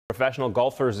Professional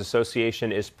Golfers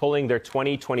Association is pulling their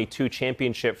 2022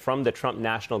 championship from the Trump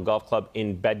National Golf Club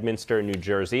in Bedminster, New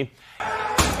Jersey.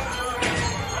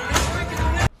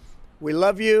 We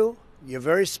love you. You're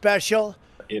very special.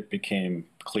 It became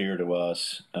clear to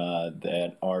us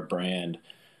that our brand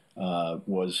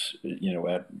was,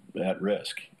 at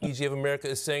risk. PGA of America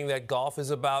is saying that golf is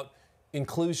about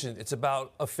inclusion. It's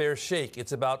about a fair shake.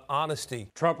 It's about honesty.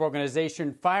 Trump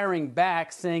Organization firing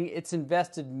back, saying it's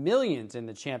invested millions in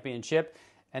the championship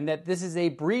and that this is a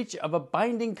breach of a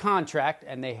binding contract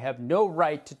and they have no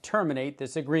right to terminate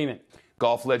this agreement.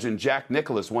 Golf legend Jack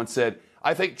Nicklaus once said,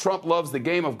 "I think Trump loves the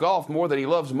game of golf more than he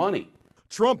loves money."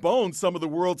 Trump owns some of the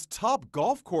world's top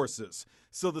golf courses,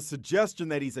 so the suggestion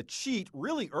that he's a cheat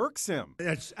really irks him.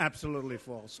 That's absolutely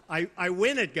false. I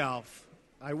win at golf.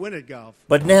 I win at golf.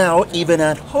 But now, even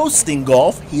at hosting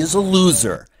golf, he is a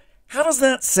loser. How does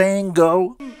that saying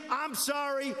go? I'm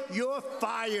sorry, you're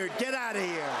fired. Get out of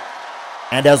here.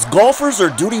 And as golfers are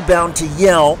duty-bound to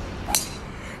yell,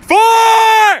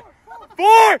 Four!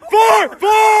 Four! Four!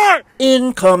 Four!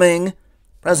 Incoming!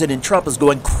 President Trump is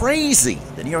going crazy.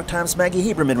 The New York Times' Maggie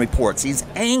Haberman reports he's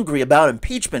angry about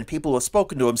impeachment, people who have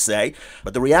spoken to him say,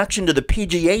 but the reaction to the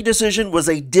PGA decision was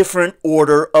a different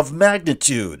order of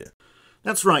magnitude.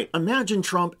 That's right, imagine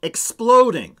Trump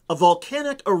exploding, a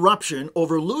volcanic eruption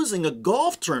over losing a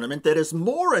golf tournament that is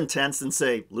more intense than,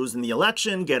 say, losing the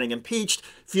election, getting impeached,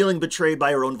 feeling betrayed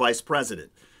by our own vice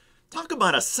president. Talk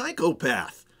about a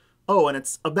psychopath. Oh, and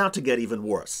it's about to get even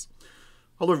worse.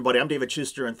 Hello, everybody. I'm David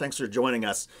Shuster, and thanks for joining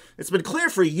us. It's been clear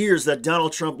for years that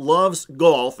Donald Trump loves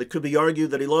golf. It could be argued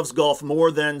that he loves golf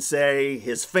more than, say,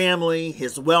 his family,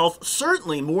 his wealth,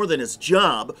 certainly more than his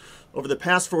job. Over the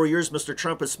past 4 years, Mr.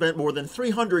 Trump has spent more than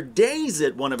 300 days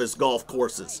at one of his golf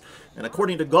courses. And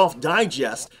according to Golf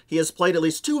Digest, he has played at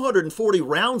least 240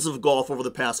 rounds of golf over the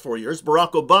past 4 years.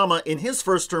 Barack Obama, in his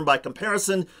first term by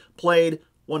comparison, played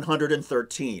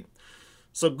 113.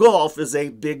 So golf is a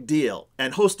big deal,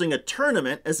 and hosting a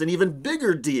tournament is an even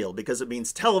bigger deal because it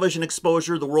means television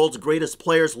exposure, the world's greatest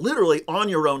players literally on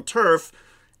your own turf,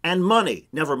 and money.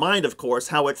 Never mind, of course,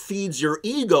 how it feeds your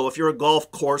ego if you're a golf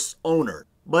course owner.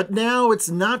 But now it's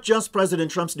not just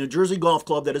President Trump's New Jersey golf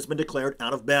club that has been declared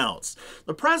out of bounds.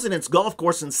 The president's golf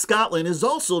course in Scotland is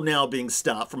also now being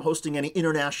stopped from hosting any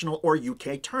international or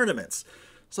UK tournaments.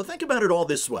 So think about it all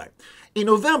this way. In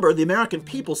November, the American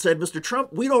people said, "Mr.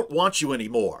 Trump, we don't want you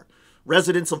anymore."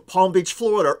 Residents of Palm Beach,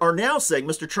 Florida are now saying,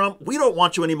 "Mr. Trump, we don't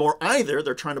want you anymore either."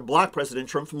 They're trying to block President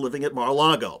Trump from living at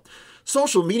Mar-a-Lago.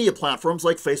 Social media platforms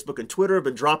like Facebook and Twitter have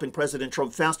been dropping President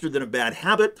Trump faster than a bad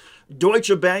habit.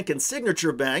 Deutsche Bank and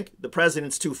Signature Bank, the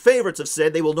president's two favorites, have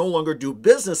said they will no longer do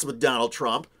business with Donald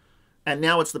Trump. And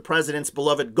now it's the president's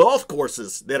beloved golf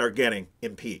courses that are getting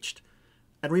impeached.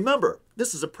 And remember,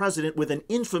 this is a president with an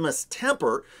infamous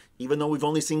temper, even though we've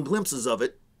only seen glimpses of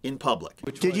it in public.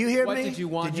 Did you hear me? Did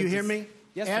you hear me?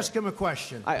 Yes, Ask him a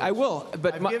question. I will,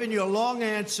 but I've given you a long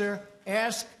answer.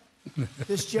 Ask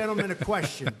this gentleman a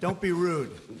question. Don't be rude.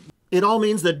 It all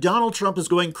means that Donald Trump is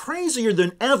going crazier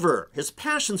than ever. His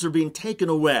passions are being taken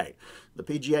away. The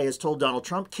PGA has told Donald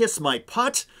Trump, "Kiss my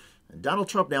putt," and Donald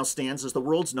Trump now stands as the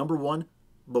world's #1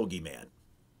 bogeyman.